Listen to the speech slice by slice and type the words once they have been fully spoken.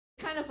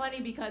kind of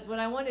funny because what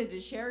I wanted to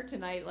share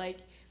tonight, like,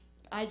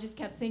 I just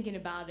kept thinking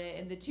about it,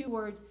 and the two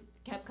words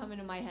kept coming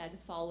to my head: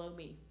 follow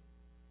me.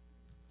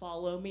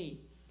 Follow me.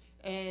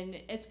 And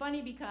it's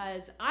funny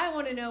because I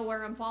want to know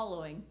where I'm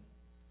following.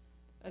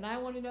 And I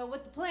want to know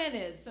what the plan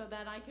is so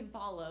that I can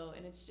follow.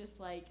 And it's just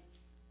like,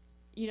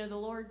 you know, the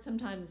Lord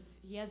sometimes,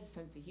 he has a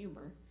sense of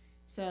humor.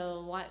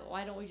 So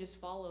why don't we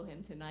just follow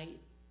him tonight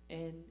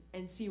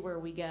and see where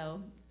we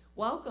go?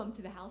 Welcome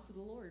to the house of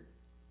the Lord.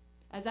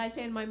 As I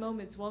say in my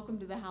moments, welcome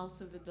to the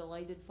house of the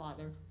delighted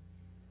Father.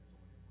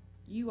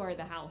 You are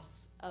the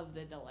house of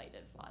the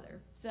delighted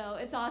Father. So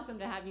it's awesome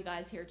to have you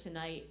guys here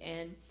tonight.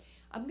 And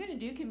I'm going to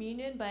do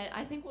communion, but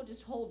I think we'll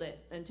just hold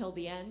it until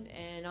the end.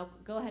 And I'll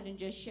go ahead and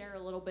just share a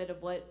little bit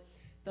of what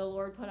the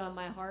Lord put on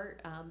my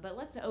heart. But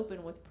let's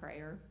open with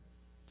prayer.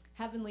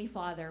 Heavenly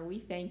Father, we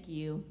thank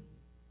you.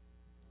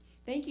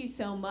 Thank you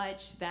so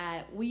much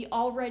that we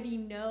already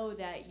know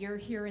that you're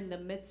here in the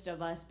midst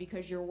of us,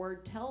 because your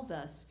word tells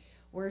us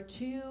where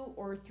 2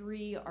 or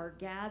 3 are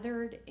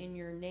gathered in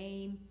your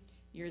name,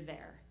 you're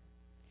there.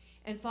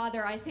 And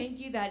Father, I thank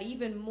you that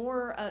even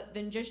more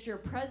than just your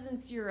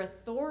presence, your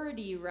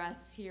authority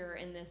rests here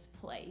in this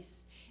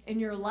place.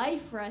 And your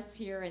life rests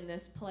here in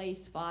this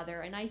place, Father.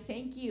 And I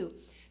thank you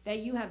that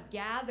you have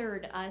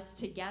gathered us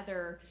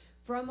together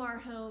from our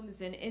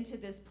homes and into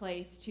this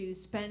place to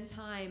spend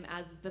time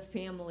as the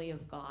family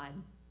of God.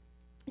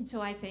 And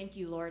so I thank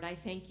you, Lord. I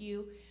thank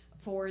you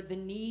for the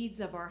needs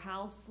of our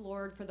house,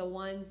 Lord, for the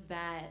ones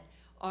that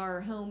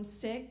are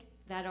homesick,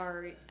 that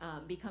are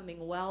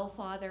becoming well,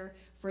 Father,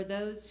 for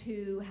those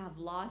who have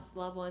lost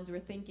loved ones. We're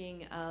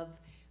thinking of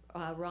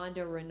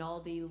Rhonda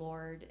Rinaldi,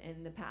 Lord,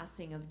 and the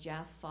passing of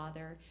Jeff,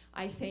 Father.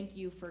 I thank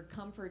you for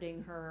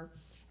comforting her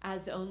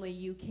as only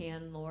you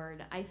can,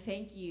 Lord. I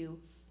thank you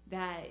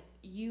that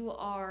you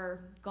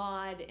are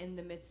God in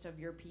the midst of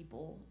your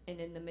people and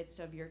in the midst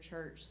of your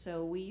church.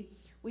 So we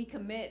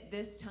commit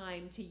this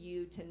time to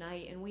you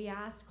tonight, and we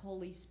ask,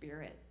 Holy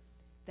Spirit,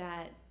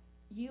 that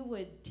you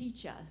would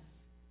teach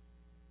us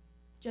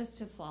just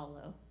to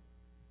follow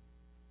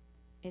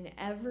in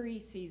every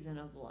season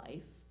of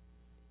life,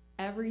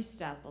 every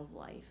step of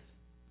life,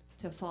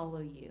 to follow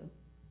you.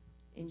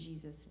 In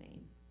Jesus'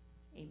 name,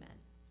 amen.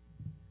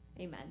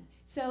 Amen.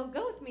 So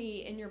go with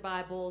me in your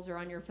Bibles or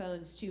on your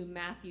phones to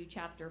Matthew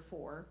chapter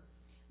 4.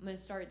 I'm going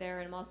to start there,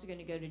 and I'm also going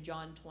to go to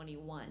John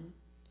 21.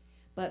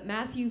 But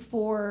Matthew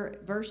 4,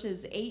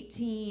 verses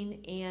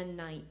 18 and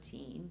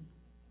 19.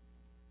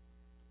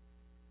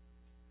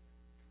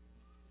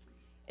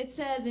 It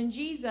says, "And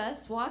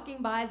Jesus,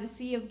 walking by the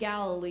Sea of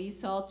Galilee,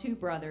 saw 2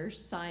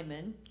 brothers,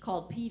 Simon,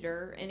 called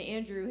Peter, and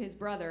Andrew his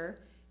brother,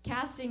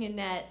 casting a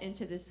net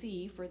into the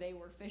sea, for they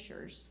were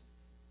fishers.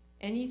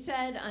 And he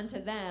said unto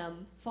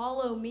them,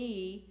 Follow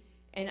me,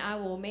 and I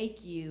will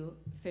make you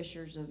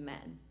fishers of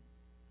men."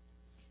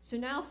 So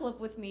now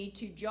flip with me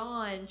to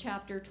John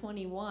chapter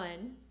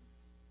 21,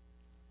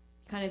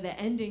 kind of the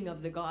ending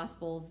of the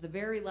Gospels, the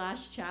very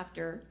last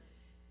chapter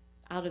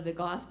out of the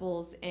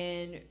Gospels,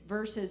 and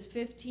verses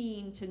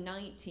 15 to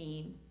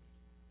 19.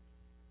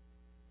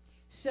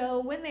 "So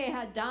when they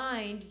had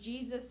dined,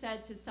 Jesus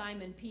said to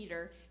Simon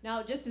Peter,"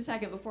 now just a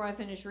second before I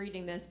finish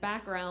reading this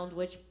background,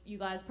 which you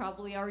guys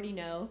probably already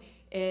know,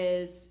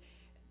 is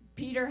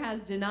Peter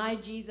has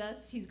denied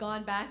Jesus. He's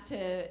gone back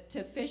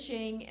to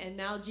fishing, and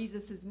now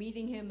Jesus is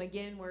meeting him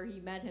again where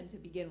he met him to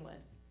begin with,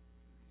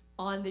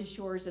 on the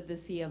shores of the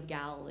Sea of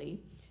Galilee.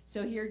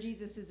 So here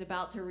Jesus is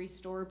about to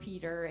restore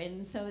Peter.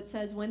 And so it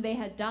says, "When they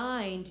had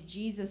dined,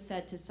 Jesus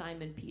said to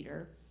Simon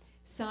Peter,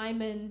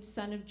 Simon,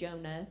 son of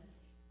Jonah,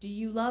 do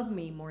you love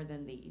me more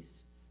than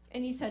these?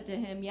 And he said to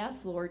him,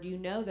 Yes, Lord, you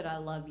know that I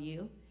love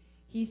you.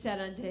 He said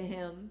unto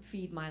him,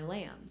 Feed my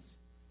lambs.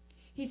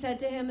 He said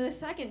to him the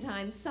second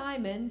time,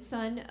 Simon,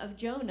 son of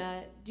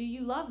Jonah, do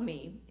you love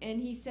me? And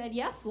he said,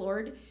 Yes,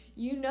 Lord,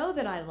 you know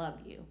that I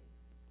love you.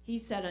 He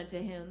said unto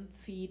him,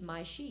 Feed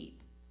my sheep.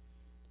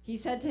 He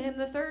said to him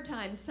the third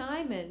time,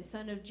 Simon,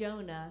 son of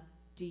Jonah,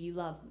 do you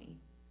love me?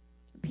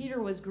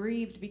 Peter was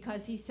grieved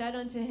because he said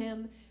unto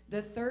him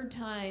the third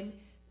time,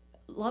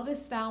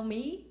 Lovest thou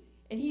me?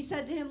 And he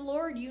said to him,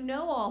 Lord, you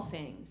know all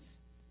things.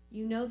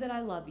 You know that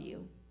I love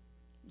you.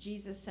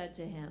 Jesus said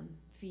to him,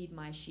 Feed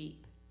my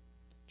sheep.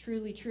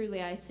 Truly,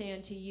 truly, I say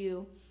unto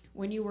you,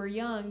 when you were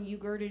young, you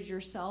girded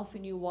yourself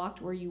and you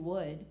walked where you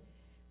would.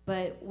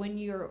 But when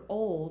you're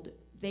old,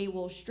 they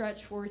will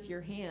stretch forth your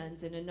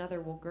hands, and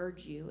another will gird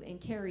you and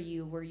carry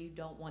you where you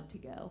don't want to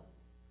go.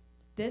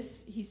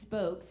 This he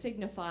spoke,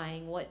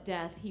 signifying what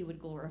death he would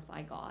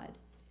glorify God.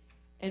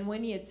 And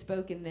when he had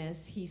spoken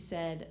this, he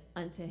said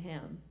unto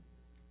him,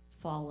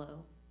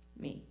 Follow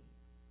me.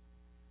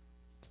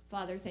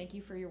 Father, thank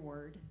you for your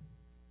word.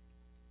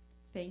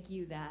 Thank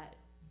you that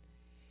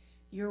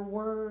your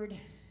word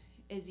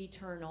is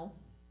eternal,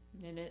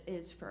 and it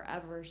is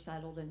forever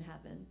settled in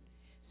heaven.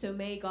 So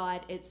may,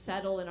 God, it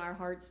settle in our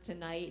hearts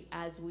tonight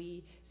as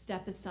we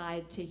step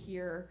aside to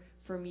hear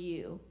from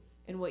you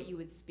and what you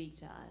would speak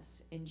to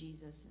us. In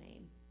Jesus'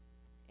 name,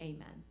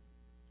 amen.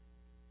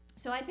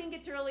 So I think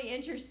it's really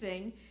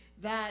interesting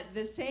that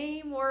the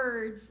same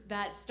words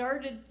that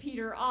started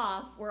Peter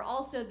off were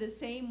also the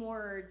same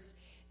words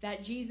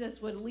that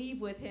Jesus would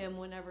leave with him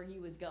whenever he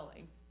was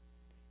going.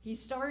 He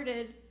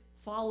started,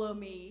 "Follow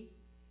me,"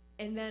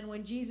 and then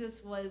when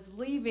Jesus was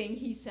leaving,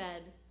 he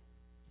said,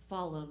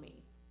 "Follow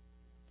me."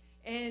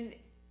 And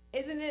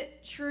isn't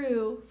it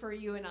true for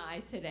you and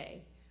I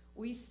today?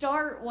 We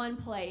start one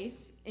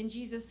place, and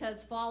Jesus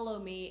says, "Follow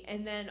me,"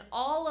 and then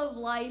all of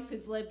life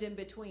is lived in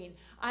between.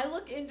 I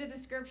look into the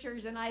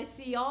scriptures, and I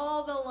see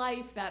all the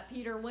life that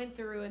Peter went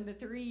through in the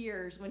 3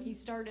 years when he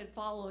started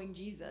following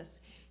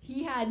Jesus.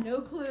 He had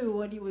no clue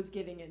what he was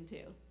getting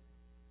into.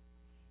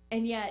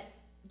 And yet,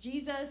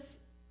 Jesus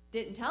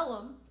didn't tell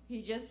him.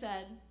 He just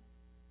said,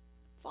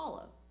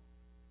 "Follow.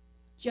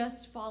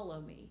 Just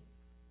follow me."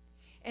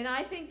 And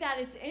I think that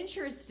it's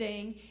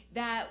interesting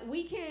that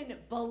we can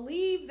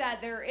believe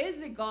that there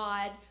is a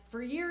God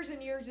for years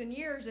and years and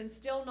years and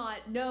still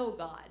not know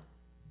God.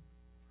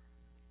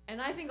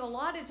 And I think a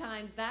lot of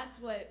times that's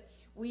what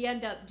we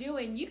end up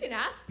doing. You can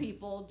ask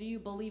people, "Do you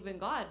believe in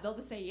God?" They'll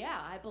say,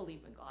 "Yeah, I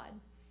believe in God."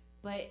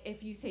 But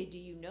if you say, "Do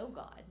you know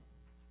God?"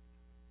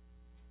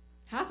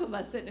 Half of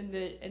us sitting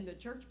in the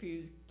church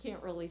pews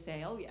can't really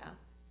say, "Oh yeah,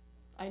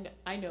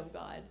 I know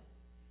God."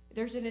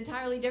 There's an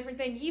entirely different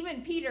thing.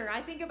 Even Peter,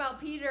 I think about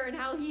Peter and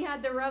how he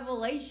had the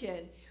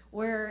revelation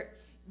where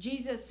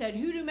Jesus said,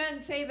 "Who do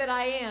men say that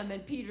I am?"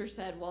 And Peter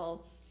said,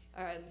 "Well,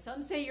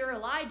 some say you're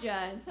Elijah,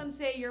 and some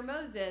say you're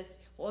Moses.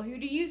 Well, who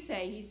do you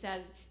say?" He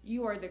said,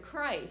 "You are the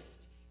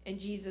Christ." And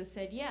Jesus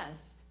said,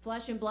 "Yes,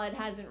 flesh and blood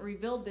hasn't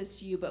revealed this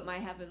to you, but my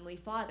heavenly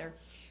Father."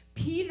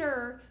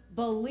 Peter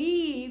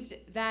believed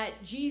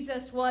that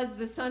Jesus was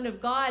the Son of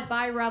God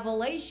by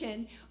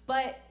revelation,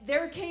 but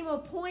there came a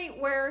point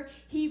where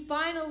he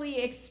finally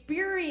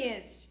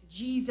experienced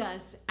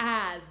Jesus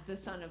as the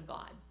Son of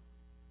God.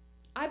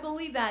 I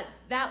believe that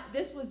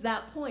this was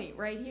that point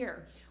right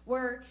here,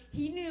 where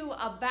he knew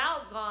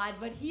about God,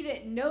 but he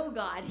didn't know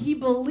God. He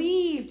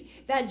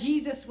believed that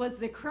Jesus was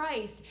the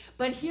Christ,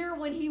 but here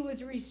when he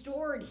was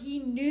restored, he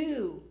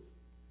knew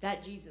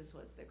that Jesus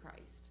was the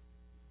Christ.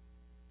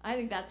 I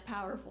think that's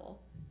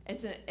powerful.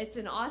 It's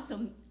an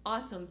awesome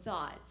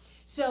thought.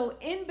 So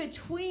in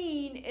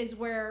between is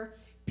where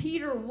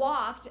Peter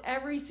walked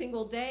every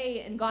single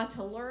day and got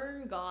to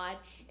learn God.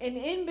 And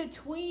in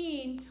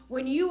between,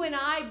 when you and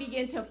I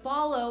begin to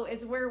follow,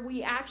 is where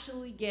we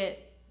actually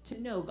get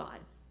to know God.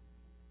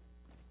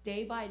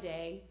 Day by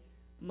day,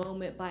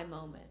 moment by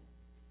moment.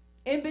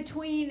 In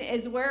between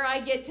is where I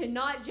get to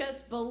not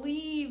just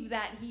believe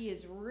that he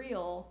is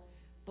real,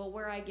 but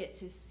where I get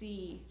to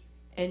see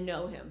and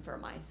know him for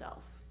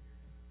myself.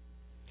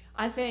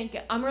 I think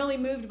I'm really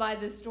moved by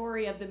the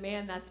story of the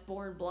man that's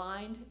born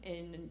blind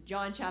in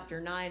John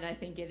chapter 9, I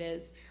think it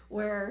is,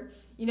 where,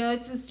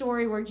 it's the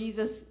story where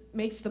Jesus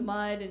makes the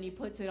mud and he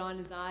puts it on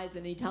his eyes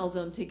and he tells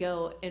him to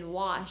go and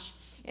wash.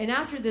 And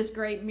after this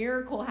great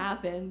miracle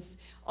happens,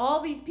 all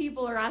these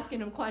people are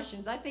asking him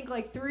questions. I think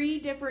like 3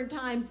 different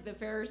times the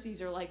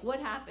Pharisees are like, "What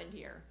happened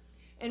here?"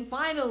 And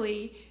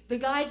finally, the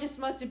guy just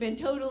must have been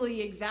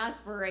totally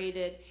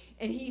exasperated,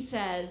 and he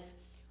says,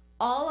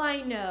 "All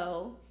I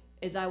know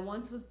is I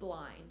once was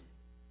blind,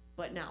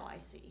 but now I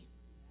see."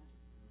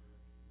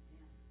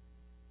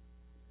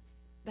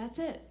 That's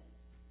it.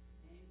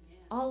 Amen.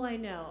 All I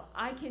know.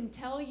 I can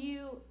tell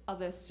you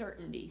of a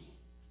certainty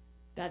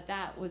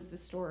that was the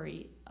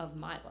story of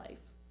my life.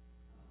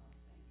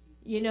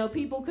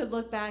 People could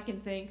look back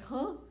and think,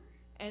 "Huh?"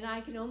 And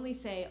I can only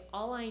say,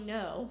 all I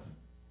know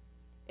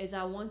is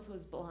I once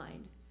was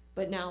blind,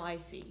 but now I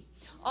see.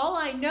 All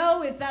I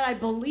know is that I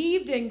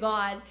believed in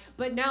God,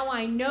 but now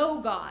I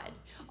know God.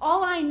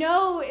 All I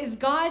know is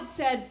God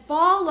said,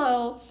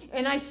 "Follow,"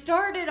 and I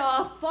started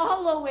off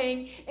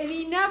following, and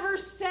he never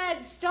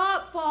said,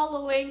 "Stop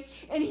following,"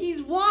 and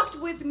he's walked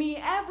with me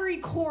every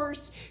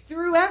course,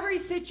 through every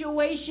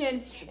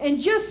situation, and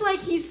just like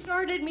he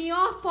started me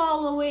off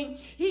following,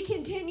 he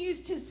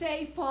continues to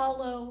say,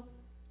 "Follow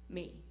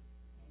me."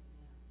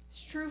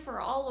 It's true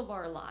for all of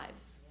our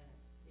lives.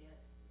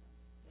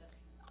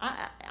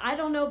 I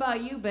don't know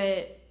about you,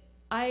 but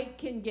I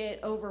can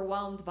get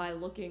overwhelmed by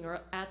looking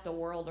at the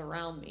world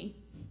around me.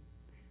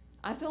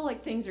 I feel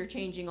like things are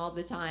changing all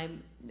the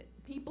time.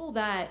 People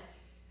that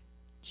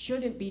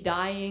shouldn't be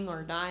dying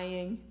are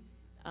dying.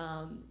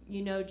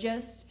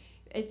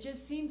 It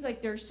just seems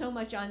like there's so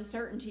much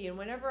uncertainty. And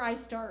whenever I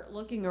start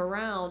looking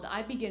around,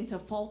 I begin to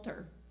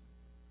falter.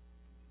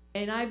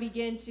 And I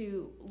begin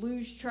to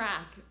lose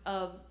track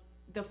of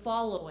the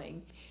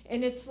following.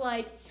 And it's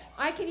like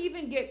I can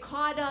even get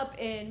caught up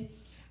in,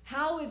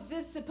 how is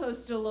this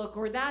supposed to look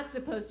or that's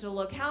supposed to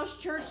look? How's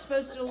church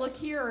supposed to look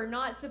here or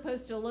not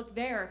supposed to look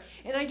there?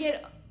 And I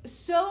get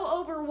so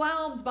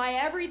overwhelmed by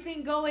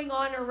everything going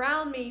on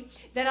around me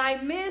that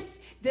I miss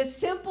the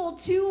simple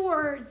 2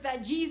 words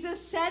that Jesus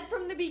said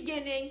from the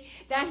beginning,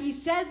 that he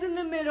says in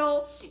the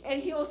middle,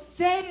 and he'll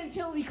say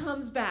until he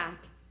comes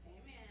back.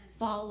 Amen.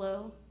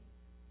 Follow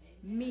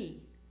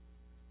me.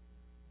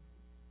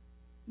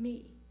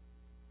 Me.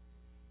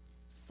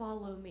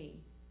 Follow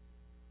me.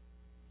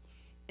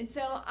 And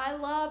so I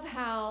love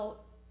how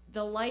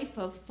the life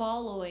of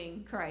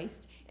following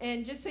Christ.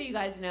 And just so you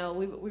guys know,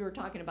 we were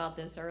talking about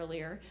this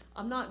earlier.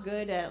 I'm not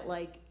good at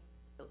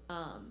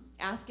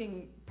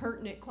asking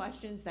pertinent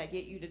questions that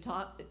get you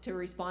to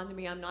respond to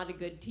me. I'm not a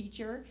good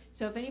teacher.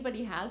 So if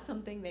anybody has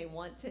something they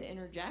want to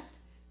interject,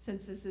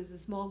 since this is a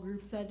small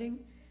group setting,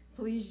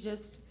 please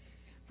just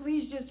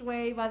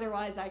wave.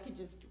 Otherwise, I could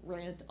just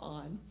rant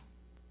on.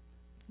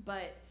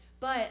 But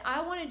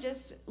I want to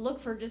just look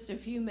for just a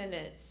few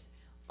minutes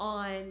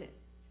on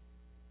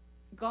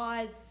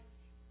God's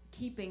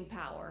keeping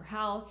power,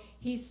 how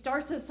he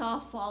starts us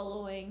off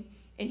following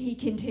and he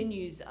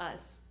continues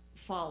us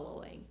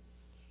following.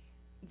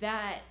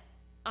 That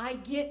I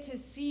get to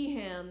see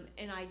him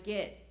and I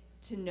get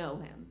to know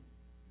him.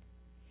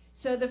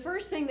 So the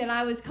first thing that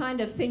I was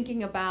kind of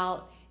thinking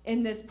about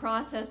in this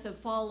process of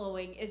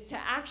following is to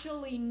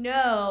actually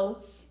know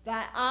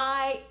that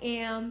I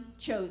am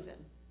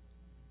chosen.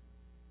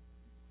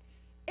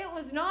 It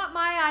was not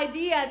my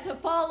idea to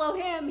follow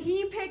him.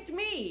 He picked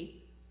me.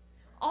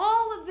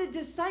 All of the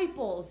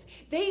disciples,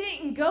 they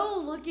didn't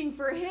go looking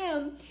for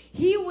him.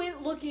 He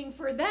went looking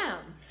for them.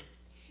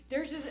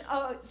 There's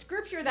a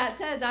scripture that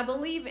says, I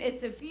believe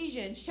it's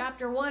Ephesians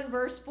chapter 1,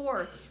 verse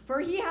 4,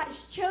 for he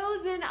has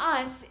chosen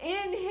us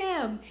in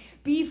him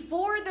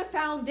before the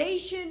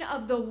foundation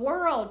of the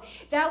world,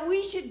 that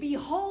we should be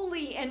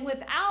holy and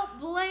without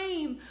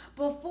blame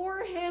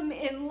before him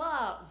in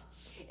love.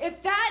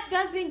 If that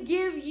doesn't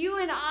give you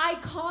and I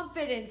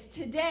confidence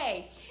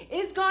today,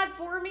 is God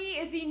for me?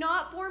 Is he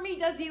not for me?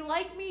 Does he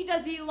like me?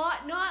 Does he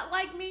not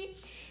like me?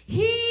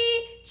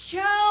 He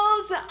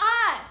chose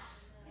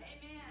us.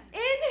 Amen.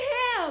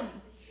 In him.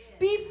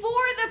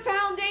 Before the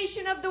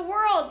foundation of the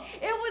world.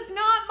 It was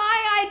not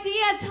my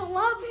idea to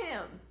love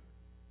him.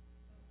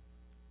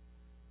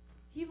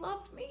 He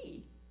loved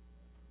me.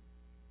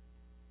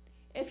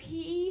 If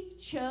he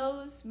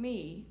chose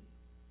me,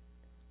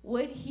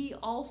 would he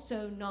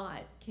also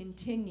not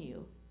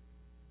continue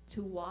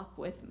to walk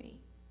with me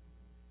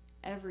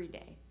every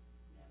day?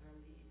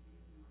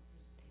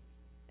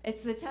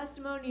 It's the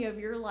testimony of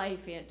your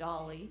life, Aunt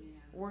Dolly,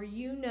 where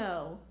you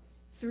know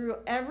through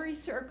every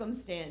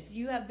circumstance,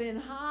 you have been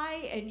high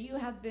and you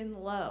have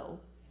been low.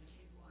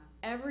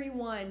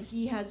 Everyone,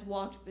 he has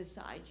walked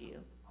beside you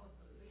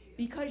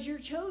because you're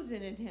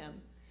chosen in him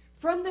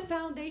from the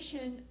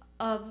foundation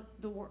of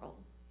the world.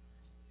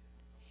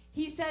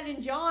 He said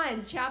in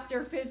John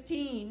chapter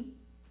 15,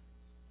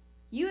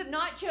 you have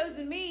not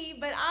chosen me,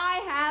 but I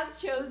have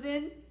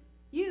chosen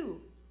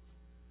you.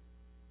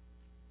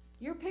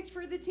 You're picked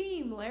for the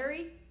team,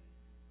 Larry.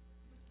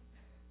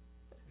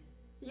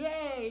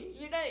 Yay.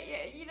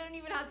 You don't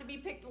even have to be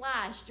picked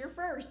last. You're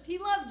first. He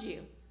loved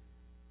you.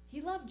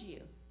 He loved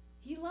you.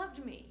 He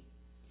loved me.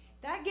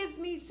 That gives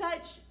me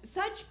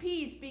such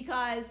peace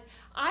because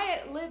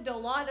I lived a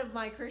lot of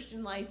my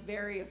Christian life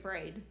very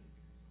afraid.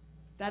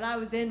 That I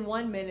was in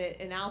 1 minute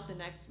and out the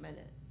next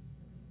minute.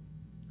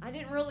 I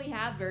didn't really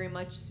have very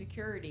much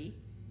security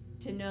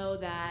to know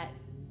that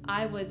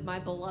I was my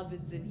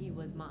beloved's and he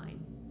was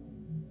mine.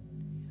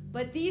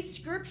 But these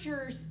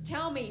scriptures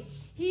tell me,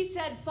 he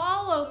said,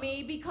 follow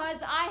me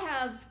because I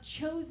have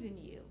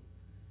chosen you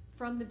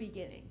from the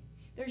beginning.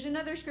 There's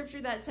another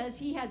scripture that says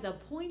he has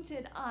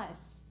appointed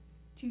us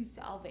to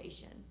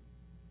salvation.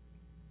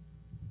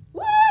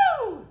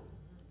 Woo!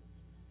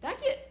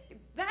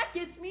 That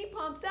gets me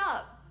pumped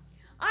up.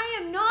 I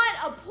am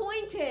not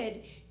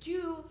appointed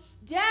to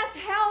death,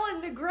 hell,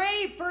 and the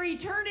grave for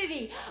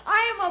eternity.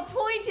 I am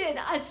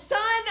appointed a son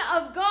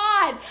of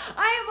God.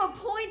 I am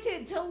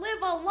appointed to live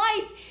a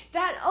life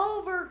that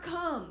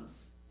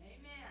overcomes.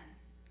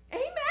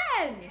 Amen.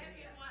 Amen.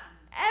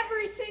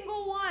 Every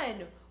single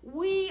one.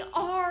 We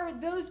are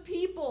those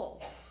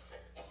people.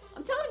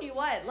 I'm telling you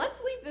what, let's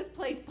leave this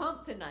place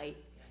pumped tonight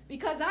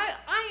because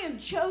I am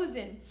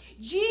chosen.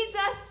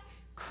 Jesus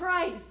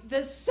Christ,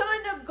 the Son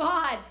of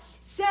God,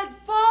 said,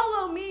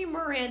 follow me,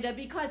 Maranda,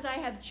 because I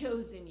have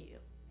chosen you.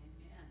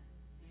 Amen.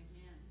 Amen.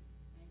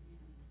 Amen.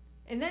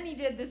 And then he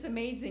did this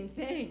amazing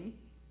thing.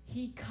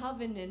 He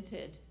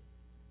covenanted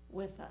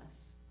with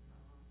us.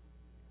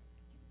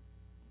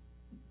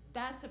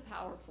 That's a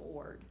powerful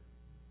word.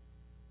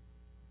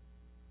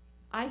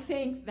 I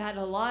think that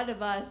a lot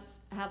of us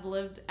have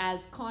lived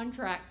as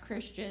contract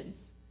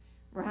Christians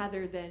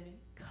rather than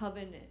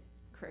covenant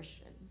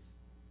Christians.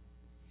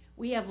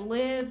 We have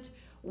lived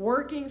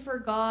working for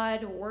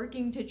God,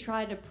 working to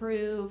try to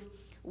prove.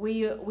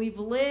 We've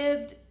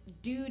lived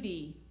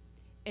duty,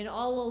 and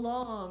all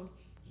along,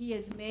 he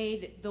has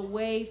made the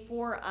way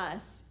for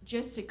us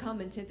just to come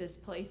into this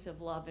place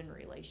of love and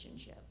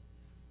relationship.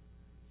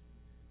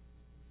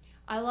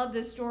 I love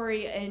this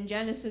story in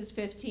Genesis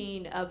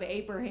 15 of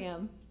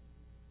Abraham,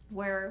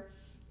 where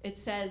it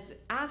says,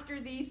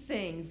 after these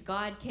things,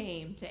 God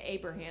came to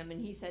Abraham,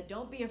 and he said,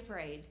 don't be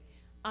afraid.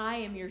 I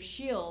am your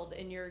shield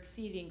and your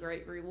exceeding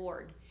great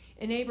reward.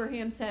 And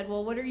Abraham said,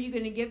 well, what are you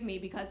going to give me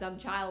because I'm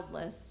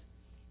childless?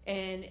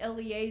 And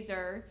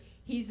Eliezer,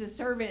 he's a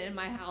servant in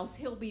my house.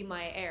 He'll be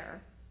my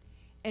heir.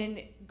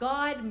 And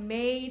God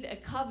made a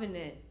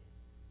covenant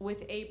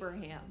with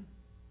Abraham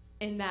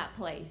in that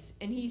place.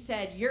 And he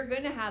said, you're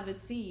going to have a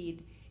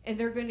seed, and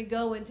they're going to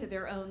go into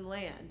their own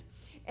land.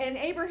 And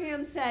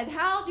Abraham said,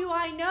 how do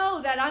I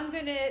know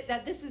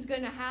that this is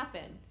going to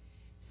happen?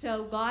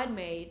 So God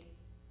made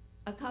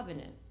a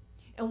covenant.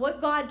 And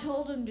what God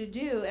told him to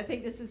do, I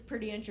think this is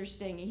pretty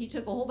interesting. He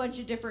took a whole bunch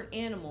of different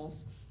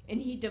animals, and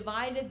he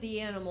divided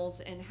the animals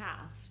in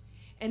half.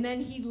 And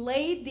then he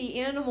laid the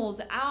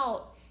animals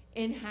out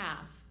in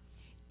half.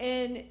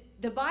 And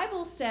the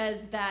Bible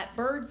says that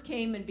birds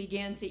came and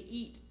began to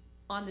eat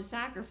on the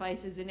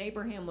sacrifices, and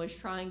Abraham was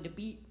trying to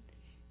beat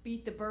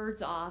the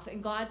birds off,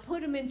 and God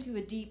put him into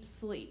a deep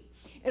sleep.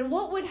 And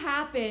what would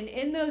happen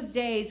in those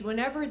days,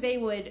 whenever they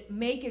would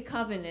make a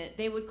covenant,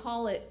 they would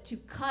call it to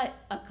cut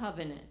a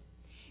covenant.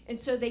 And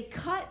so they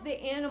cut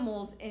the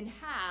animals in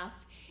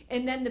half,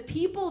 and then the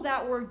people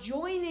that were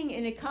joining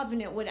in a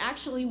covenant would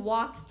actually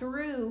walk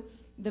through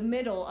the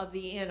middle of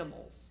the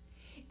animals.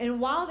 And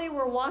while they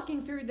were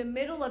walking through the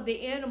middle of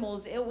the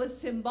animals, it was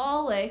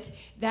symbolic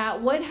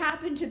that what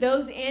happened to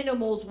those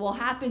animals will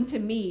happen to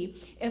me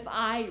if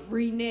I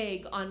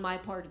renege on my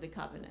part of the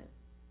covenant.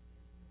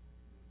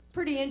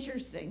 Pretty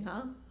interesting,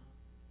 huh?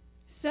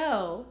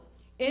 So,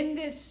 in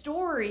this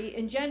story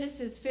in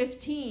Genesis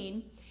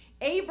 15,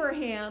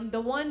 Abraham, the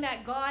one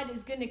that God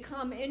is going to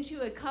come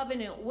into a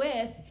covenant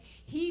with,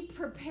 he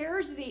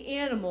prepares the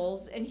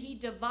animals and he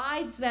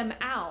divides them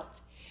out.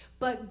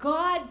 But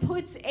God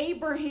puts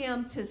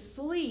Abraham to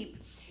sleep,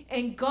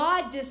 and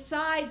God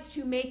decides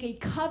to make a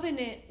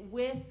covenant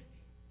with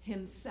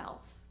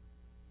himself.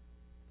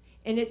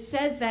 And it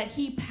says that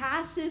he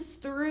passes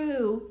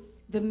through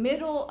the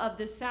middle of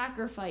the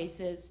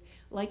sacrifices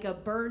like a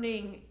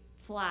burning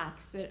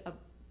flax, a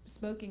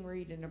smoking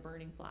reed and a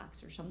burning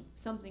flax, or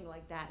something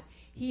like that.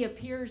 He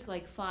appears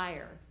like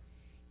fire,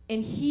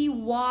 and he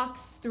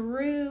walks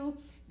through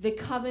the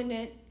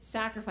covenant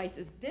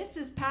sacrifices. This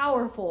is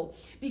powerful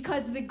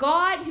because the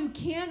God who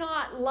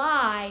cannot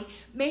lie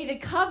made a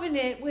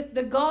covenant with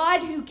the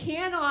God who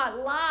cannot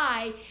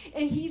lie.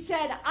 And he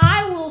said,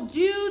 I will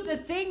do the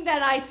thing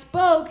that I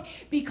spoke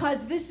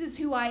because this is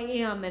who I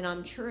am and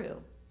I'm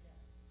true.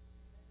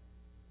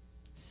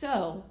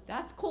 So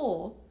that's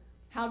cool.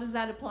 How does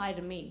that apply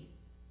to me?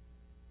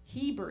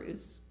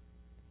 Hebrews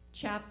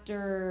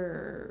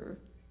chapter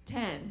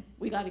 10.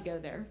 We got to go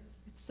there.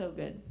 It's so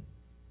good.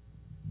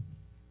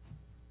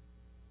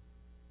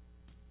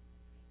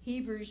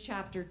 Hebrews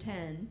chapter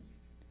 10,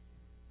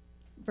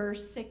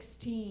 verse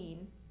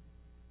 16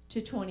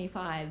 to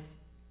 25.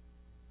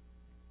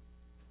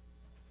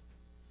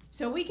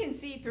 So we can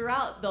see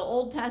throughout the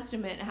Old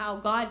Testament how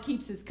God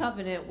keeps his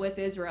covenant with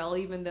Israel,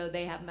 even though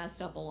they have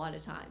messed up a lot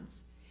of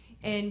times.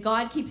 And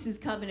God keeps his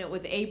covenant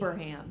with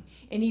Abraham,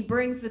 and he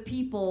brings the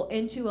people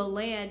into a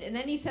land. And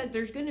then he says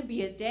there's going to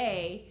be a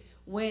day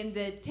when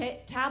the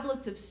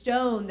tablets of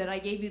stone that I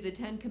gave you the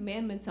 10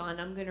 commandments on,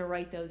 I'm going to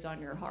write those on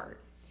your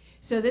heart.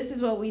 So this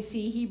is what we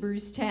see,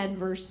 Hebrews 10,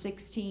 verse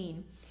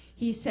 16.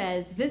 He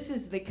says, this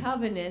is the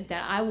covenant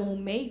that I will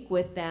make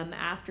with them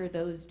after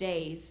those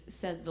days,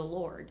 says the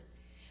Lord.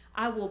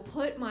 I will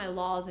put my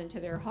laws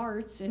into their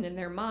hearts, and in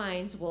their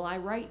minds will I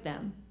write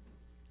them.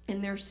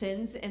 And their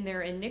sins and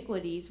their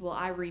iniquities will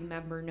I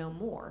remember no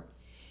more.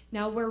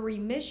 Now where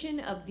remission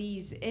of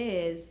these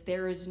is,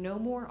 there is no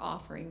more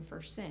offering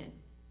for sin.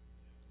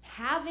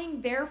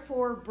 Having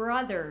therefore,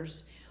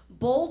 brothers,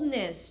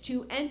 boldness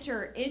to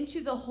enter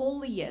into the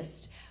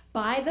holiest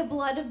by the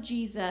blood of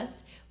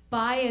Jesus,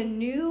 by a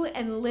new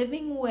and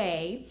living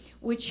way,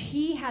 which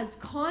he has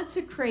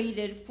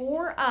consecrated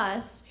for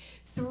us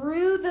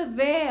through the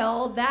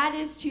veil, that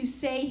is to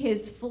say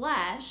his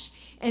flesh,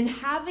 and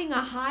having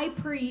a high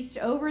priest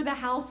over the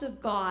house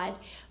of God,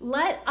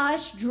 let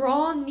us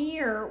draw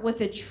near with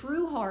a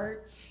true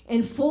heart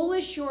and full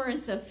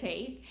assurance of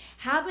faith,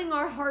 having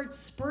our hearts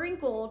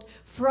sprinkled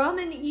from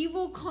an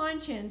evil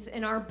conscience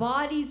and our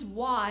bodies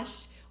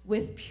washed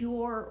with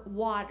pure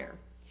water.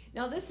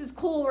 Now this is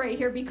cool right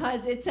here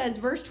because it says,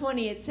 verse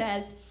 20, it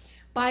says,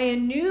 by a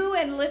new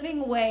and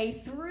living way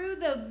through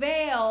the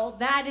veil,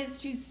 that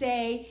is to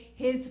say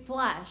his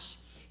flesh.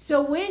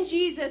 So when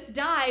Jesus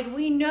died,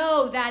 we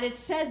know that it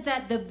says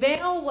that the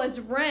veil was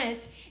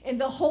rent in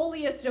the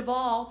holiest of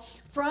all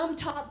from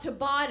top to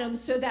bottom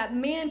so that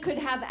man could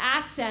have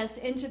access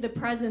into the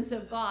presence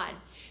of God.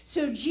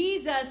 So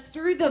Jesus,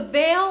 through the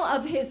veil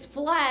of his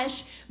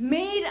flesh,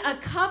 made a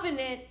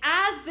covenant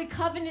as the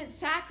covenant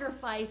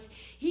sacrifice.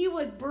 He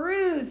was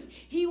bruised,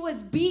 he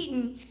was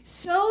beaten,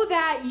 so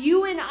that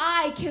you and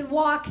I can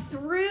walk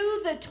through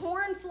the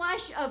torn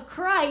flesh of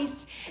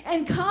Christ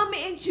and come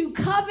into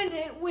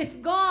covenant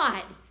with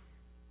God.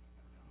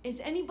 Is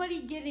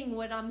anybody getting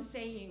what I'm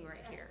saying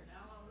right here?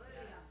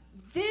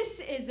 This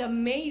is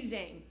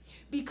amazing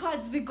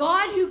because the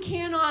God who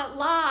cannot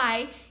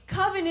lie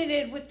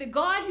covenanted with the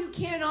God who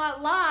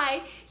cannot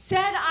lie,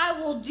 said, I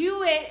will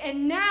do it.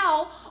 And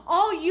now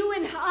all you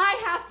and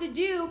I have to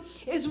do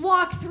is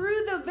walk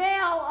through the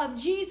veil of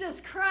Jesus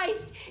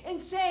Christ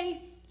and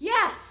say,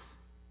 yes,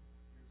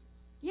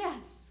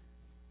 yes,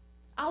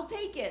 I'll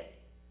take it.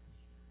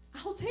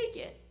 I'll take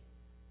it.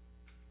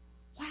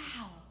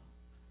 Wow.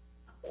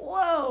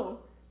 Whoa,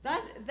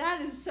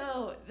 that's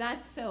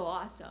so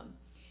awesome.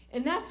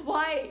 And that's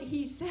why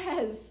he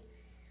says,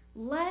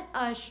 let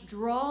us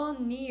draw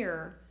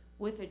near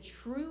with a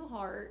true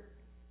heart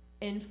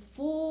and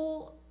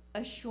full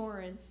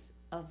assurance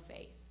of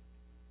faith.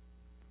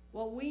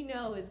 What we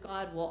know is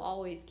God will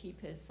always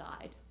keep his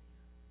side.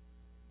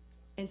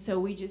 And so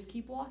we just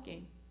keep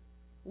walking.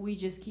 We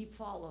just keep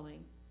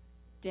following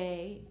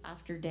day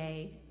after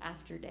day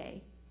after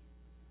day.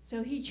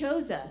 So he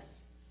chose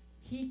us.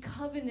 He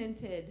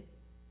covenanted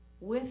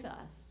with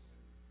us.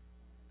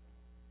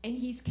 And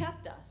he's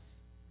kept us.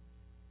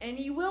 And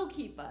he will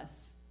keep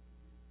us.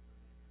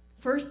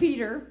 1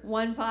 Peter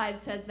 1:5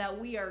 says that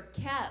we are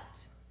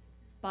kept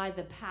by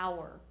the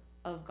power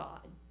of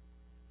God.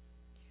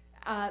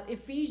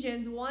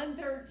 Ephesians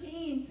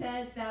 1:13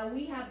 says that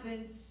we have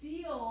been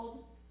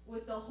sealed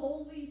with the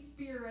Holy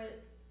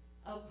Spirit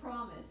of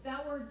promise.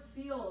 That word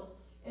sealed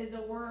is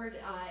a word,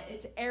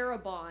 it's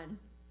arabon,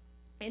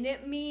 and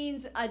it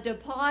means a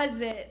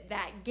deposit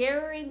that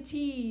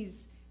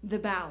guarantees the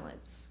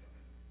balance.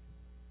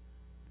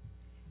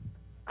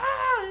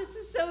 This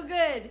is so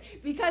good,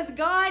 because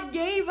God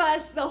gave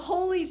us the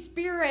Holy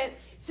Spirit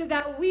so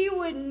that we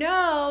would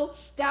know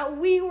that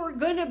we were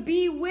going to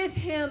be with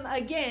him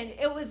again.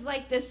 It was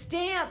like the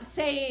stamp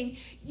saying,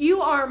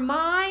 you are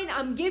mine.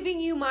 I'm giving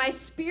you my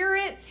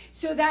spirit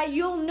so that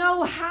you'll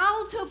know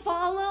how to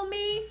follow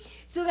me,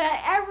 so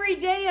that every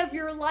day of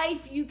your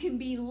life you can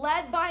be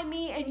led by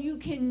me and you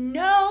can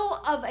know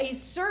of a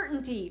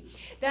certainty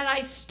that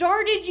I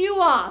started you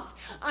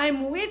off.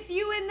 I'm with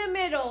you in the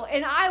middle,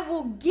 and I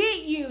will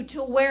get you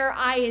to where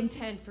I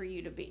intend for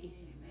you to be.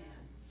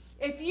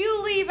 If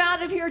you leave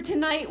out of here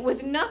tonight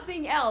with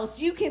nothing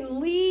else, you can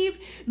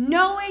leave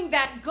knowing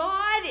that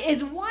God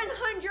is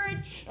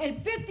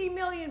 150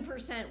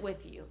 million%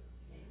 with you.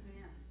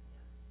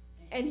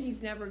 And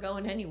he's never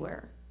going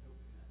anywhere.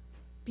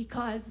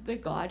 Because the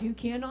God who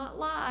cannot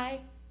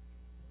lie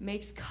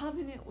makes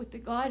covenant with the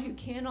God who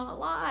cannot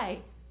lie.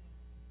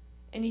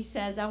 And he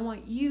says, I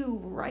want you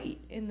right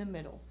in the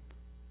middle.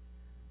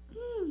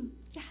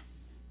 Yes.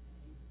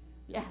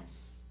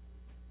 Yes.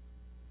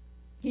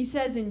 He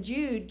says in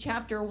Jude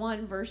chapter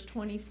 1, verse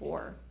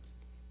 24,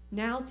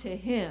 now to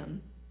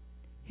him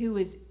who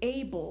is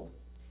able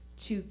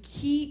to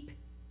keep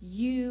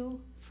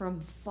you from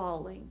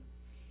falling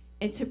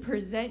and to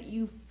present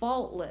you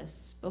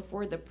faultless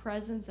before the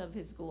presence of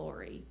his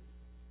glory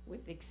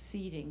with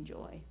exceeding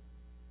joy.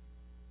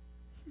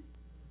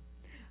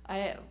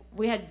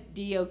 We had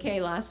DOK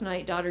last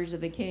night, Daughters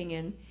of the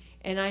King,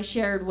 and I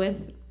shared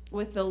with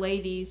the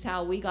ladies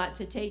how we got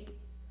to take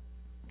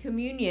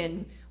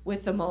communion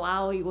with the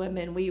Malawi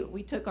women.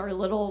 We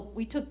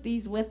took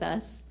these with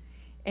us,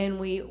 and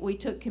we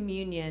took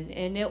communion,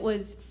 and it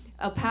was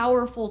a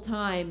powerful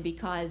time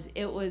because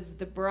it was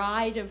the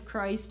bride of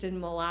Christ in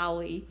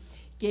Malawi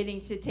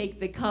getting to take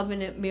the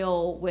covenant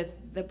meal with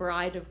the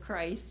bride of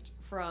Christ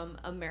from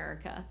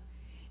America.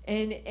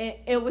 And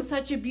it was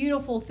such a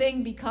beautiful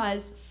thing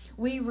because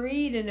we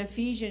read in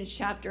Ephesians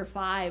chapter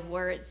 5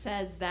 where it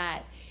says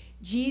that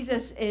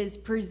Jesus is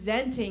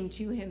presenting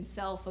to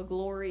himself a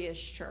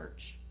glorious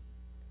church,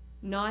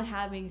 not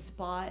having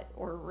spot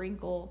or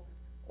wrinkle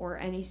or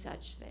any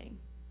such thing.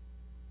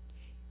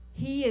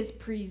 He is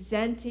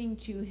presenting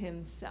to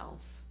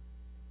himself.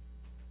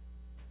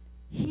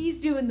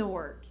 He's doing the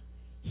work.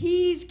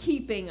 He's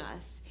keeping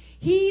us.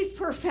 He's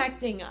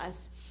perfecting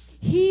us.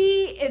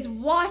 He is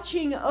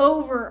watching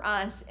over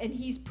us, and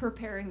he's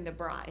preparing the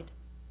bride.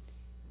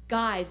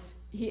 Guys,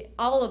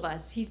 all of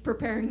us, he's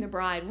preparing the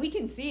bride. We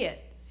can see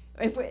it.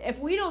 If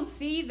we don't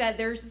see that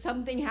there's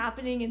something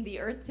happening in the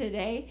earth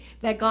today,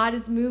 that God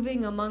is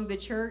moving among the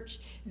church,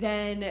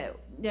 then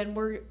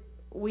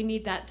we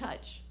need that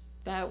touch.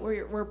 That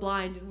we're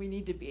blind and we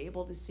need to be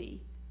able to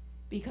see,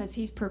 because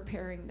he's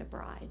preparing the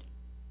bride.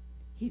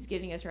 He's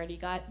getting us ready.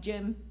 God,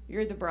 Jim,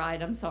 you're the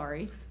bride. I'm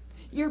sorry.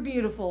 You're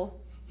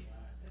beautiful.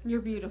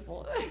 You're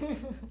beautiful.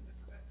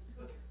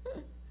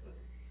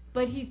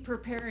 But he's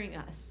preparing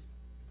us.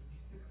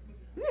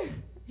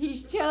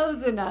 He's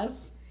chosen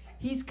us.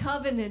 He's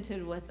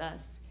covenanted with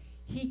us.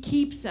 He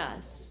keeps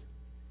us.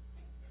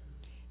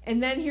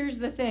 And then here's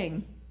the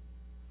thing.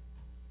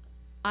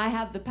 I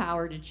have the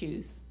power to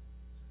choose.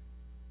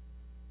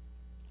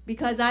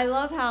 Because I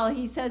love how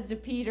he says to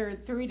Peter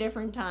 3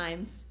 different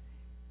times,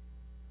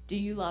 do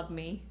you love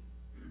me?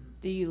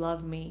 Do you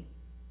love me?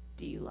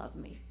 Do you love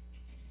me?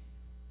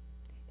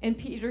 And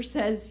Peter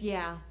says,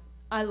 yeah,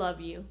 I love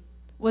you.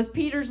 Was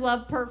Peter's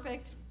love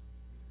perfect?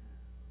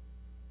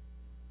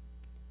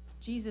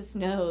 Jesus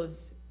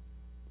knows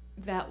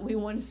that we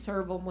want to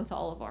serve him with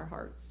all of our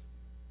hearts.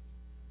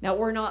 That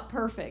we're not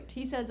perfect.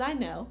 He says, I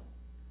know.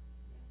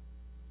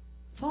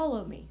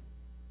 Follow me.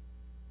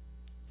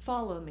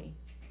 Follow me.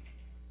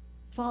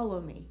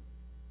 Follow me.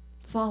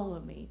 Follow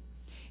me.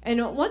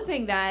 And one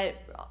thing that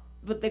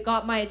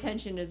got my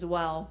attention as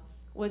well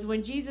was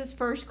when Jesus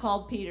first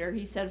called Peter,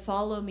 he said,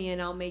 follow me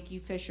and I'll make you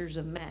fishers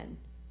of men.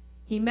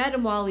 He met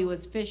him while he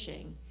was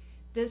fishing.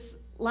 This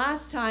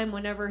last time,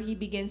 whenever he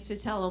begins to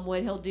tell him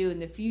what he'll do in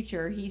the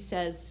future, he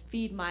says,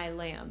 feed my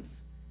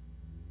lambs,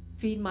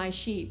 feed my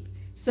sheep.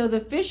 So the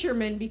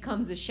fisherman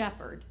becomes a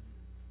shepherd.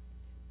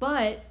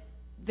 But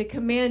the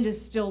command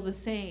is still the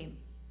same.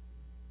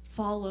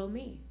 Follow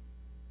me.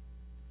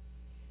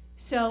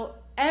 So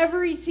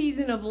every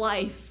season of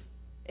life,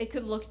 it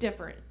could look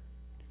different.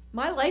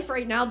 My life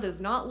right now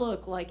does not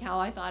look like how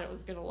I thought it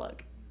was going to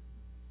look.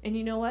 And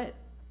you know what?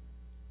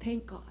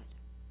 Thank God.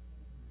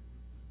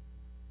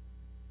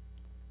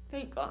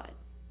 Thank God.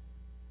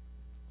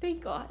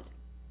 Thank God.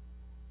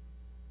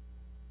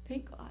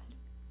 Thank God.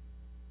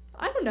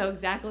 I don't know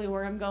exactly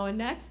where I'm going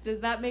next. Does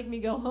that make me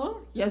go, huh?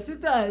 Yes,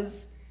 it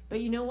does. But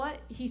you know what?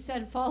 He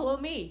said, follow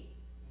me.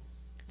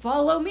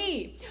 Follow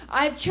me.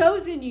 I've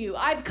chosen you.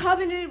 I've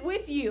covenanted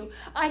with you.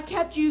 I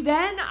kept you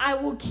then. I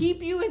will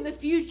keep you in the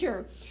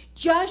future.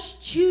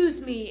 Just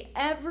choose me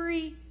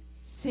every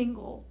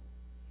single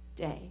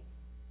day.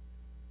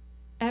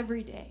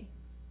 Every day.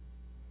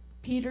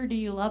 Peter, do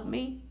you love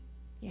me?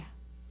 Yeah.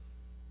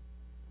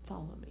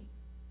 Follow me.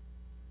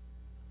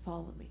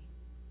 Follow me.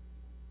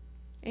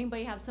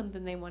 Anybody have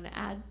something they want to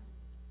add?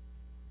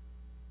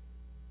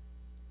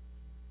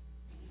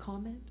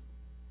 Comment?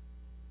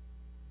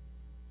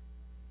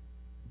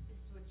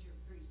 Just what you're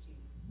preaching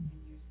and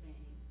you're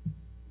saying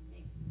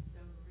makes it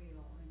so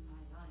real in my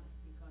life,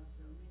 because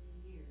so many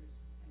years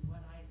and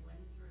what I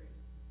went through,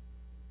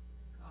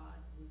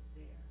 God was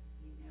there.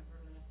 He never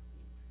left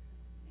me.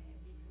 And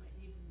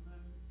even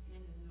when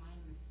in my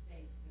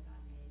mistakes that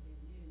I made and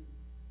knew,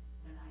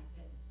 when I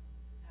said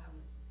I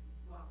was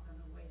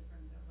walking away from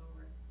the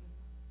Lord,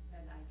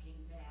 that I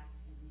came back,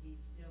 and he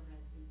still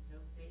has been so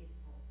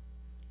faithful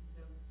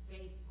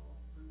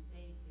from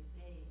day to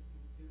day,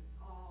 and through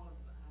all of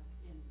what I've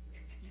been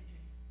through.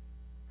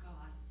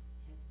 God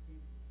has been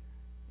there.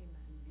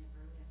 Amen. He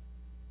never left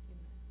me.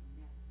 Amen. He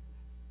never left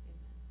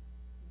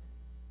me.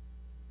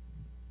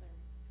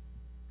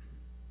 Amen.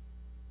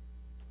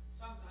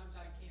 Sometimes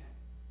I can't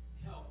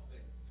help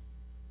but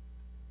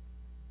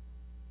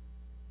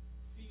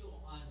feel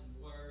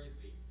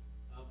unworthy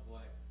of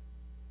what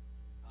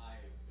I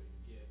have been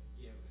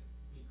given,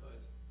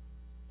 because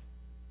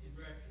in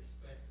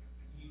retrospect,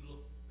 you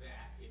look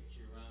back at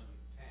your own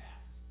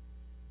past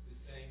the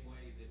same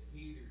way that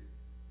Peter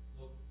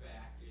looked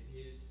back at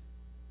his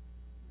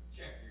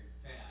checkered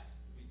past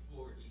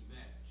before he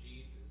met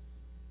Jesus.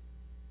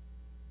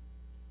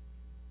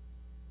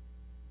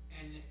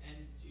 And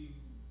to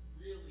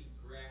really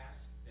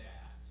grasp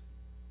that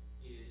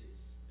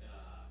is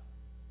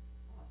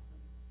Awesome.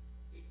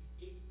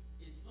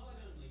 it's not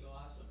only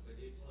awesome, but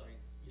it's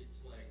like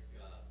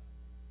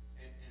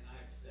and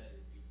I've said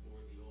it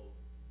before, the old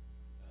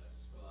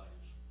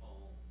Scottish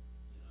poem,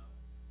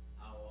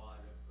 how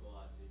odd of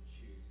God to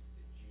choose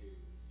the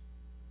Jews,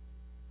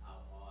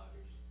 how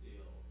odder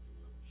still to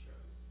have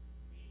chosen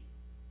me.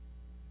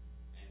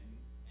 And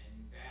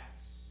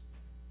that's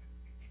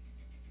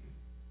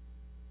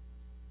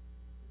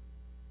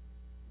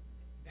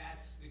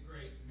the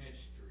great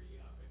mystery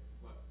of it.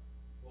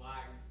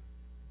 Why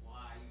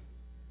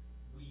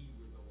we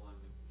were the one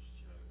that was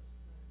chosen.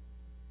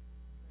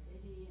 That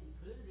he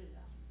included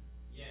us.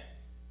 Yes.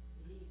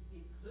 He's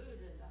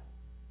included us.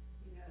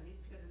 He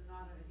could have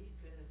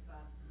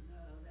thought,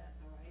 no, that's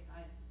all right.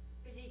 But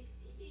he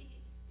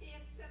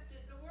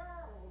accepted the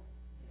world.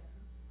 Yes.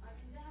 I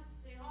mean, that's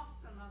the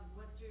awesome of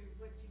what you've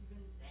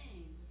been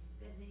saying,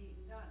 that he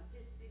not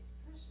just this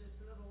precious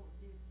little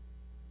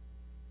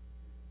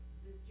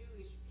the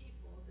Jewish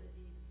people, that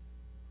he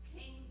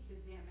came to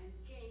them and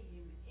gave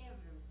him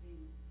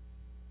everything,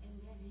 and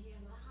then he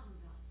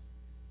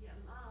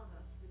allowed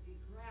us to be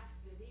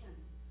grafted in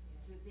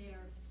to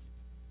their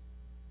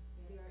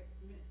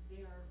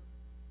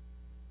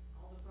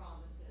All the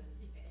promises.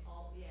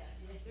 Yes.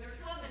 Yes. Their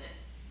covenant.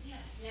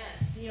 yes.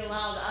 Yes. He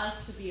allowed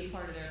us to be a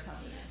part of their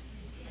covenant.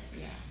 Yes.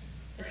 Yeah.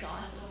 It's Praise the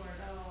awesome. Lord.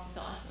 Oh, It's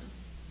awesome.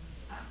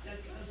 I'm so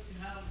close to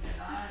home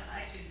that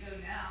I should go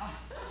now.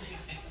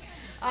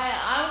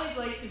 I always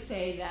like to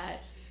say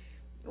that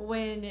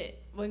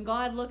when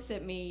God looks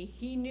at me,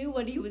 he knew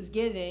what he was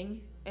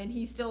getting, and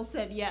he still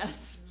said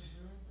yes.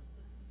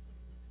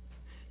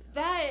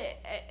 That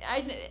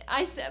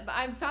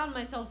I found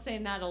myself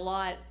saying that a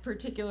lot,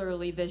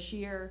 particularly this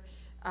year,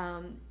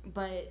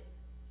 but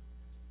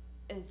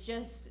it's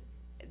just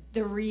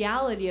the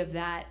reality of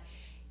that.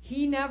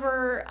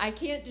 I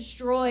can't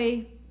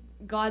destroy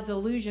God's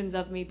illusions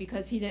of me,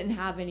 because he didn't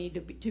have any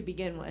to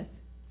begin with.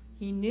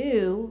 He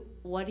knew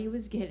what he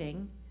was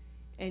getting,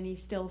 and he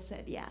still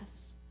said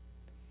yes.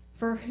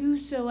 For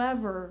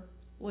whosoever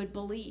would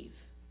believe.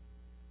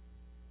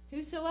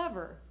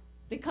 Whosoever.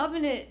 The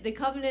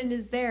covenant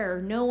is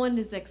there. No one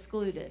is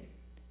excluded.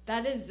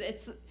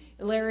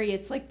 Larry,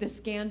 it's like the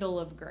scandal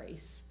of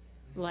grace.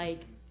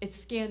 Like, it's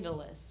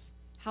scandalous.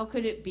 How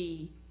could it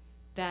be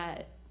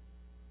that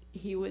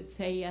he would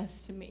say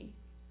yes to me?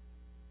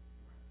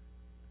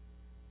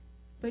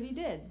 But he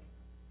did.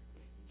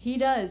 He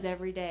does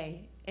every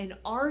day. And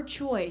our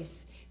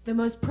choice, the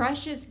most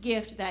precious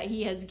gift that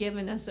he has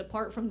given us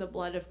apart from the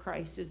blood of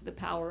Christ, is the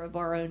power of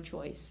our own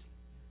choice.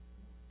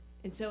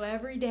 And so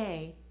every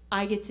day,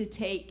 I get to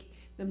take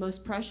the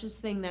most precious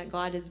thing that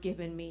God has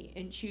given me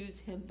and choose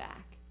him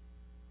back.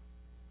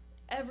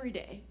 Every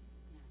day.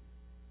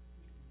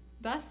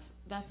 That's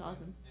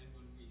awesome. And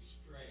when we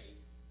stray,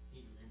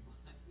 he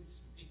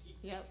reminds me.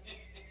 Yep.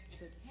 He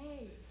said,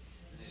 hey.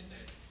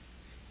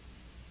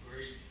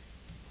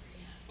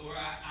 Or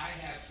I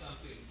have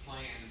something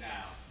planned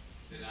out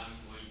that I'm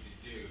going to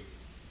do,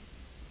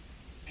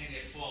 and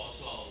it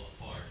falls all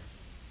apart.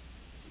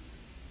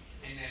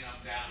 And then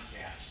I'm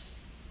downcast.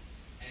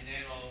 And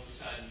then all of a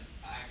sudden,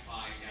 I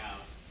find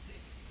out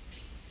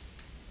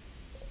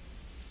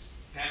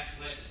that's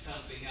led to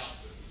something else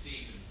that was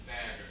even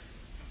better.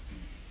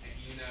 And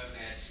you know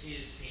that's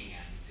his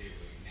hand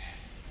doing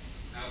that.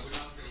 Now, we're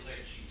not going to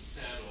let you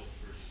settle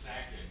for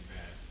second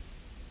best.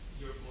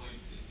 You're going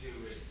to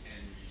do it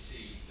and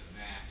receive the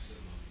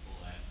maximum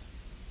blessing.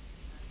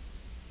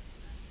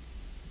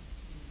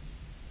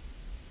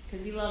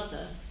 Because he loves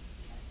us.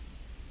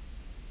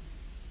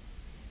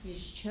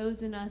 He's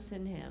chosen us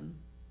in him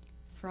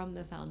from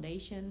the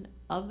foundation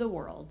of the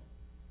world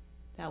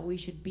that we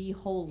should be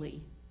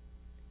holy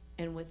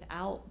and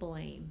without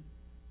blame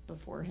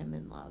before him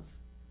in love.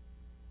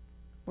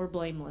 We're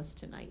blameless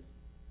tonight.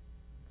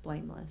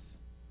 Blameless.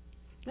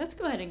 Let's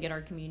go ahead and get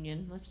our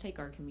communion. Let's take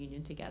our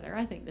communion together.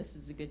 I think this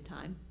is a good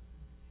time.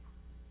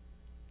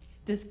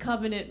 This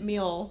covenant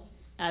meal,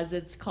 as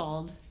it's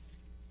called.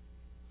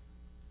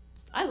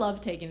 I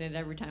love taking it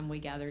every time we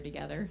gather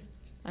together.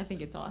 I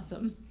think it's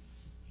awesome.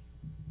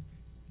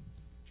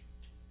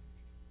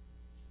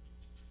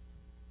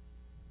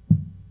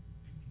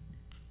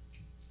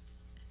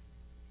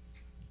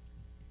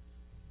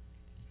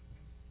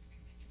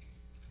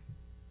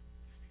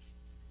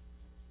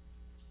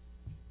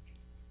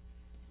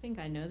 I think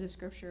I know the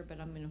scripture,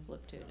 but I'm going to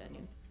flip to it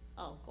anyway.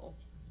 Oh, cool.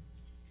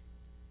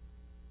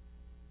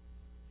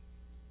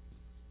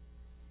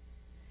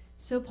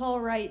 So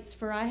Paul writes,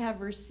 "For I have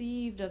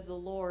received of the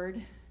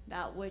Lord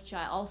that which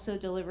I also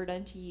delivered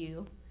unto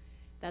you,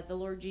 that the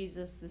Lord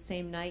Jesus, the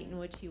same night in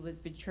which he was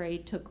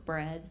betrayed, took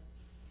bread.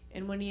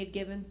 And when he had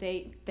given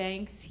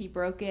thanks, he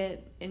broke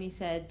it, and he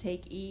said,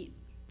 'Take, eat.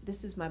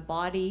 This is my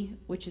body,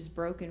 which is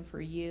broken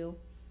for you.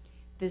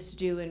 This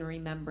do in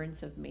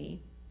remembrance of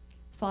me.'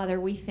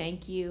 Father, we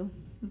thank you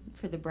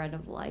for the bread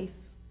of life.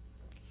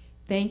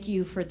 Thank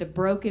you for the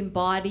broken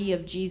body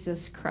of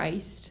Jesus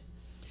Christ.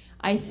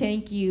 I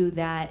thank you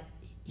that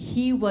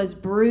he was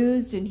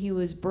bruised and he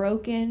was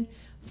broken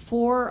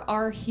for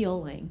our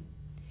healing.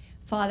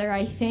 Father,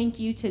 I thank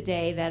you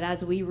today that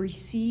as we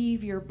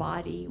receive your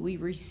body, we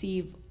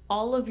receive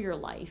all of your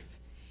life,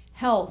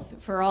 health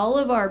for all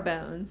of our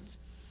bones,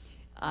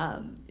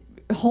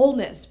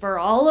 wholeness for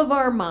all of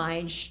our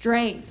minds,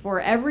 strength for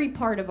every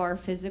part of our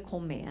physical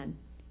man.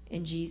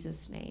 In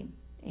Jesus' name,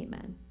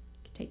 amen."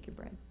 Take your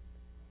bread.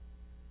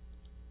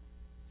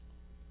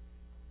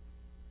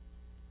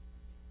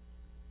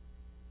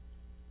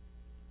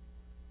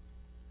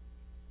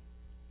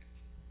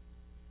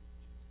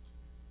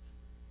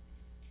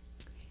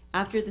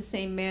 After the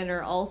same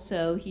manner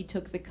also he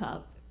took the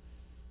cup,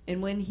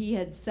 and when he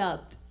had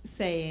supped,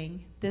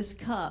 saying, "This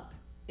cup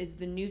is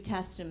the New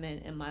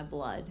Testament in my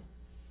blood.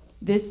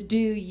 This do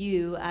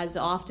you as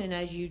often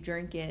as you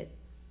drink it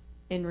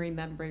in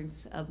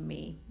remembrance of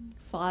me."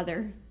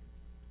 Father,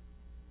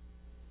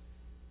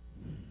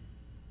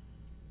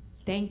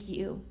 thank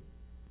you.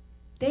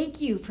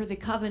 Thank you for the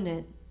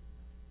covenant.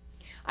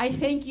 I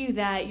thank you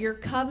that your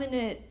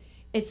covenant,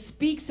 it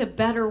speaks a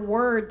better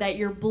word, that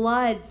your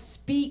blood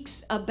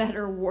speaks a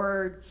better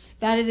word,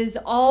 that it is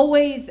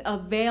always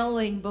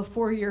availing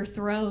before your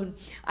throne.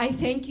 I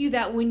thank you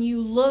that when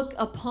you look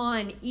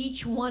upon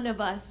each one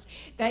of us,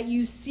 that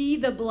you see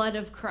the blood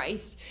of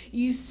Christ,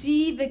 you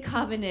see the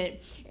covenant,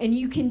 and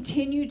you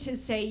continue to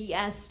say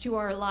yes to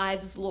our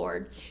lives,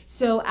 Lord.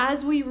 So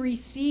as we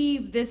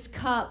receive this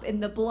cup in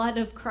the blood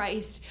of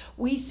Christ,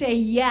 we say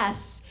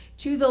yes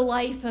to the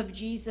life of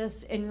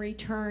Jesus in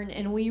return,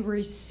 and we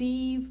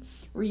receive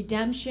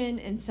redemption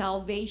and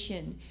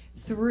salvation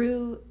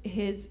through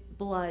his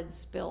blood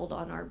spilled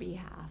on our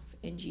behalf.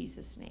 In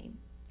Jesus' name,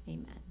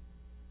 amen.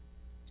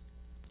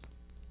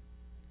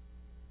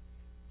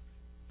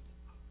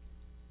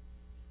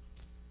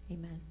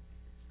 Amen.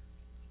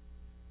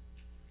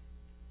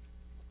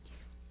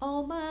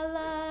 All my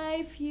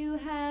life you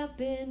have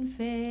been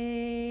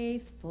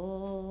faithful.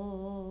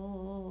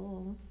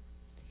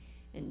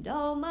 And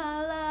all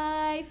my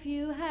life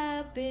you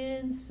have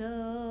been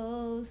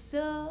so,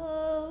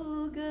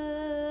 so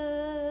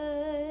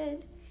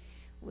good.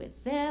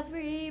 With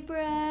every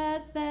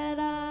breath that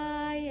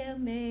I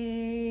am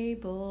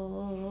able,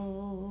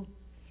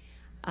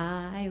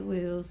 I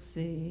will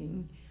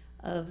sing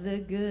of the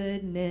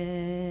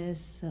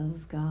goodness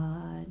of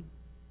God.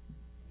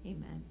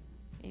 Amen.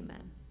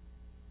 Amen.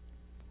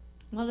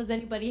 Well, does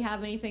anybody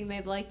have anything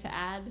they'd like to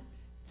add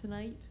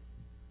tonight?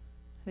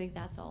 I think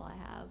that's all I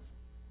have.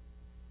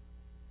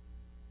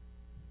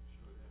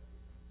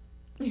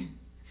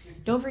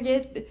 Don't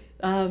forget,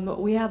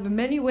 we have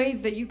many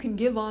ways that you can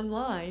give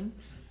online.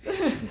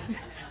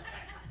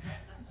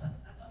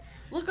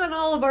 Look on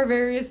all of our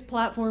various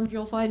platforms.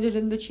 You'll find it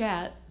in the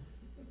chat.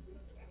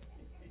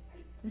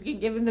 You can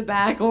give in the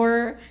back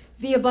or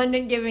the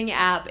Abundant Giving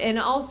app. And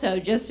also,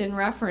 just in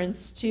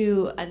reference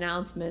to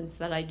announcements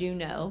that I do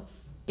know,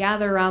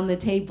 Gather Around the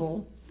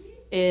Table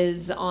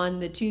is on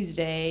the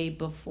Tuesday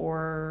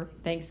before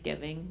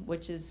Thanksgiving,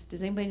 which is,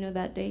 does anybody know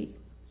that date?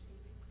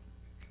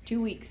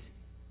 2 weeks.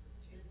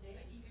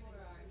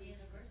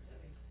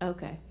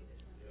 Okay.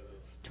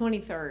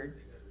 23rd.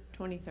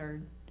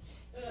 23rd.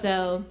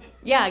 So,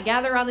 yeah,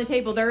 Gather Around the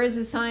Table. There is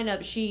a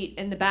sign-up sheet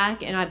in the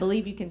back, and I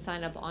believe you can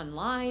sign up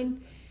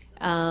online.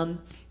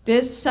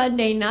 This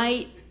Sunday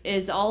night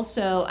is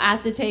also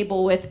at the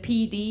table with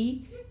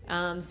PD.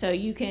 So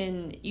you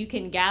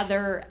can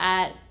gather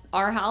at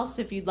our house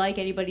if you'd like.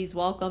 Anybody's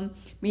welcome.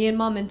 Me and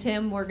Mom and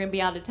Tim, we're going to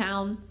be out of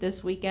town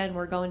this weekend.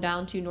 We're going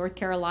down to North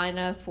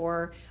Carolina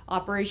for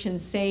Operation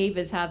Save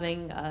is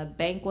having a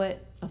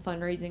banquet, a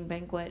fundraising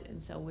banquet,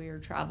 and so we're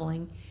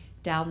traveling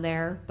down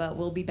there, but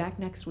we'll be back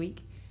next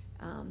week.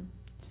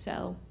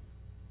 So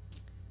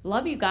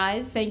love you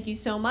guys. Thank you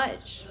so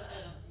much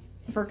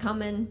for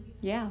coming.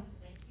 Yeah.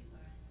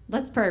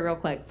 Let's pray real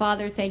quick.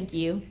 Father, thank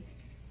you.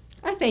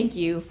 I thank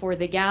you for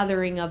the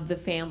gathering of the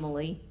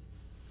family.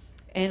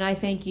 And I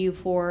thank you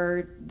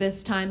for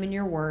this time in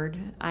your word.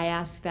 I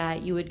ask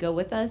that you would go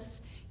with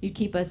us. You'd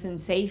keep us in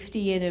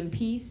safety and in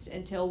peace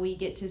until we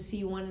get to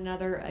see one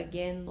another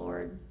again,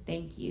 Lord.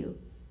 Thank you.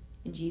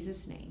 In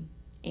Jesus' name,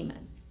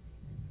 amen.